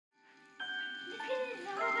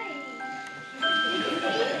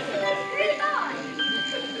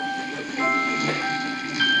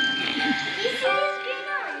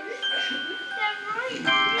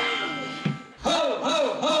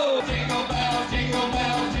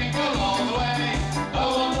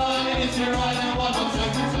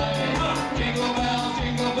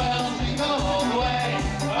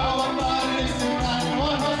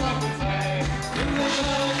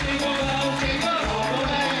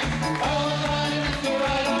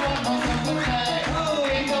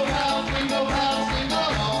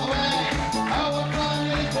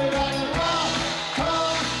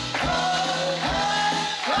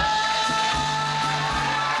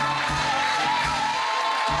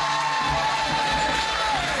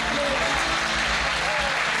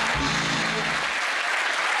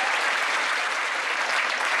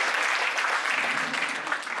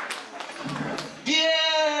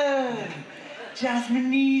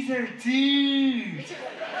Jasmineezer, dude.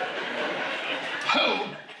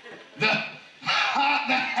 Who? The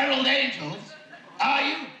Herald Angels? Are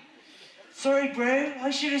you? Sorry, bro. I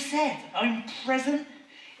should have said I'm present,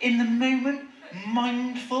 in the moment,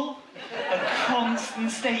 mindful, a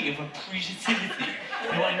constant state of appreciativity.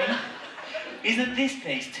 You know what I mean? Isn't this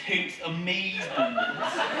place totes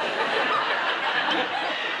amazeballs?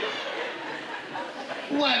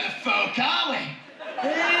 Where the folk are we?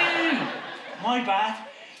 Oh, my bad.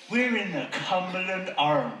 We're in the Cumberland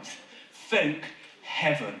Arms. Folk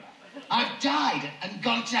heaven. I've died and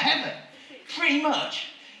gone to heaven. Pretty much.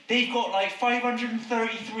 They've got like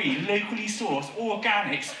 533 locally sourced,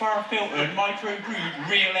 organic, spar-filtered, micro-brewed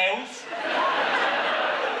real ales.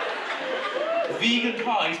 Vegan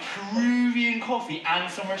pies, Peruvian coffee,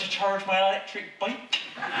 and somewhere to charge my electric bike.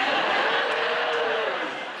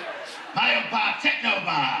 My Oompah Techno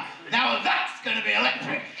Bar. Now that's gonna be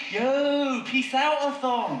electric. Yo, peace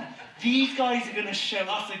out-a-thon. These guys are gonna show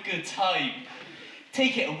us a good time.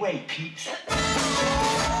 Take it away, peeps.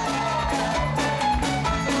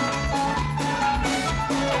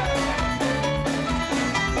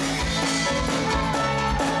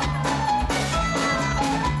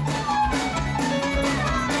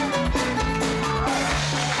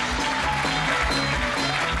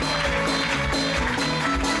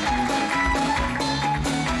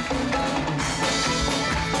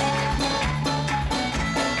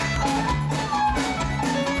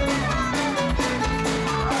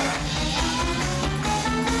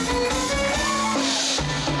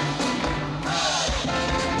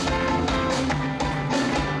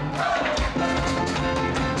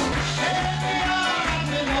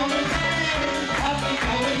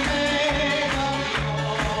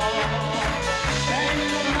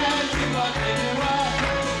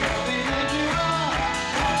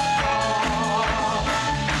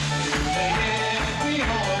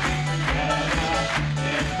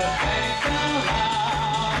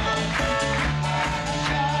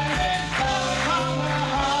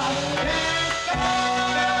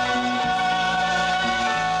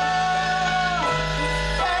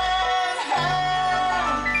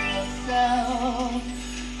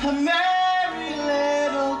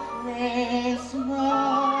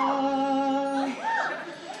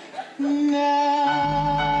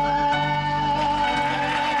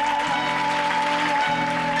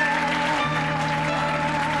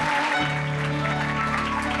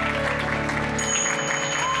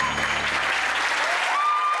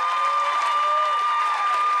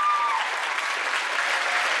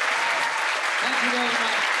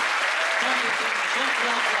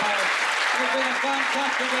 You've been a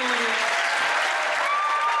fantastic audience.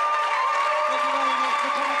 Thank you very much for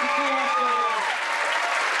coming to see our show.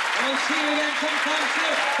 And we'll see you again sometime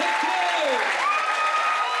soon. Thank you!